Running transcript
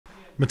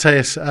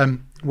Matheus,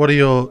 what are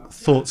your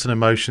thoughts and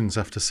emotions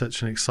after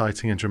such an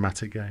exciting and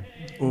dramatic game?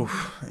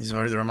 Oof, it's a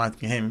very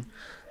dramatic game.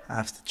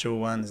 After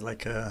 2-1, it's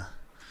like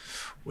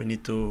we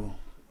need to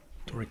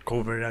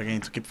recover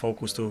again, to keep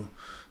focused, to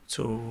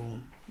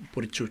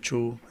put it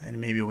 2-2 and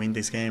maybe win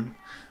this game.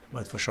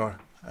 But for sure,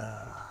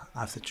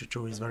 after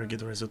 2-2 is very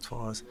good result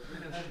for us.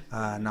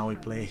 Now we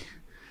play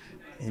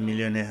in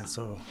Millionaire,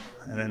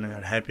 and then we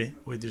are happy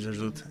with this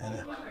result,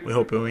 and we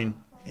hope we win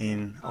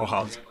in our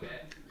house.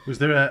 Was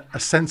there a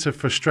sense of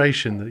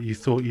frustration that you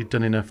thought you'd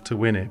done enough to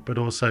win it, but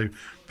also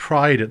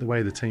pride at the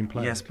way the team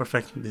played? Yes,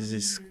 perfect. This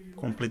is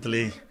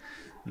completely.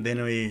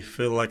 Then we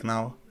feel like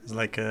now it's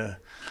like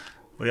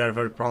we are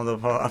very proud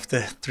of after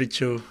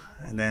 3-2,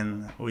 and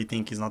then we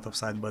think it's not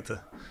offside, but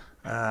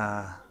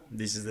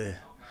this is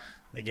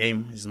the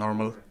game is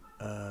normal,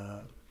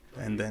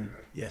 and then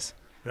yes,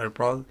 we are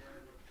proud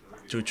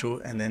 2-2,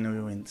 and then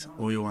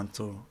we want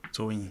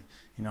to win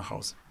in our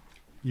house.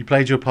 You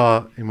played your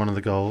part in one of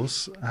the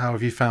goals. How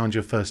have you found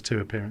your first 2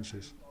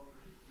 appearances?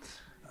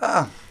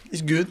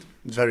 It's good.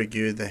 It's very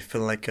good. I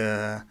feel like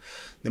the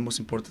most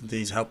important thing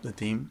is help the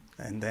team.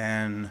 And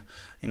then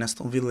in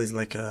Aston Villa is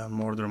like a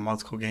more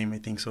dramatical game, I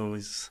think. So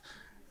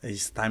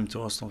it's time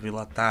to Aston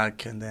Villa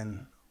attack and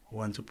then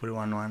want to put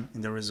 1-1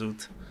 in the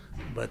result.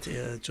 But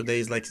today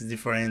is like a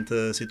different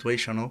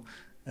situation. No?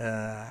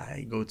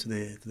 I go to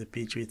the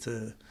pitch with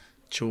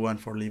 2-1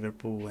 for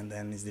Liverpool, and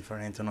then it's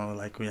different,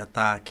 like we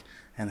attack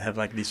and have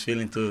like this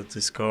feeling to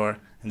score,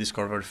 and they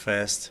score very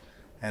fast,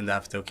 and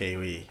after, okay,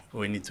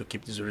 we need to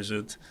keep this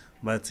result.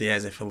 But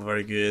yes, I feel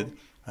very good.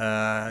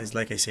 It's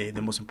like I say,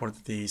 the most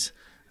important is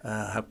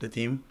help the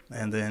team,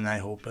 and then I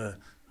hope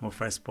more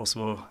fast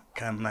possible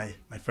come my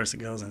first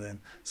goals, and then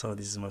so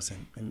this is most,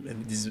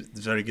 and this is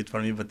very good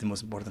for me, but the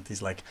most important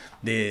is like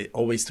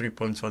always 3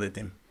 points for the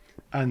team.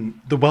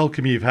 And the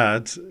welcome you've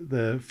had,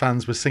 the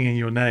fans were singing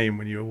your name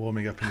when you were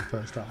warming up in the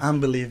first half.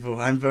 Unbelievable.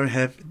 I'm very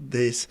happy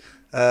this.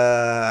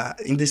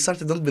 In the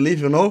start, I don't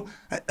believe,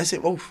 I say,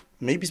 oh,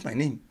 maybe it's my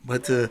name.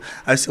 But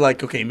I say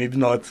like, okay, maybe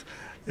not,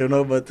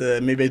 but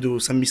maybe I do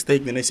some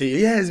mistake. Then I say,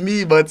 yeah, it's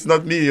me, but it's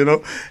not me,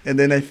 And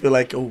then I feel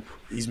like, oh,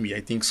 it's me,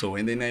 I think so.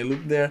 And then I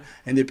look there,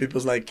 and the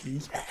people's like,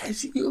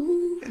 yes,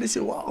 you. And I say,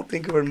 wow,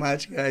 thank you very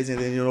much, guys. And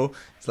then,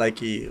 it's like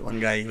one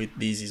guy with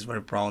this is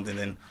very proud, and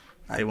then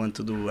I want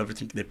to do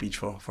everything in the pitch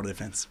for the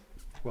fans.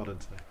 Well done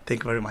today.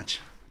 Thank you very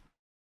much.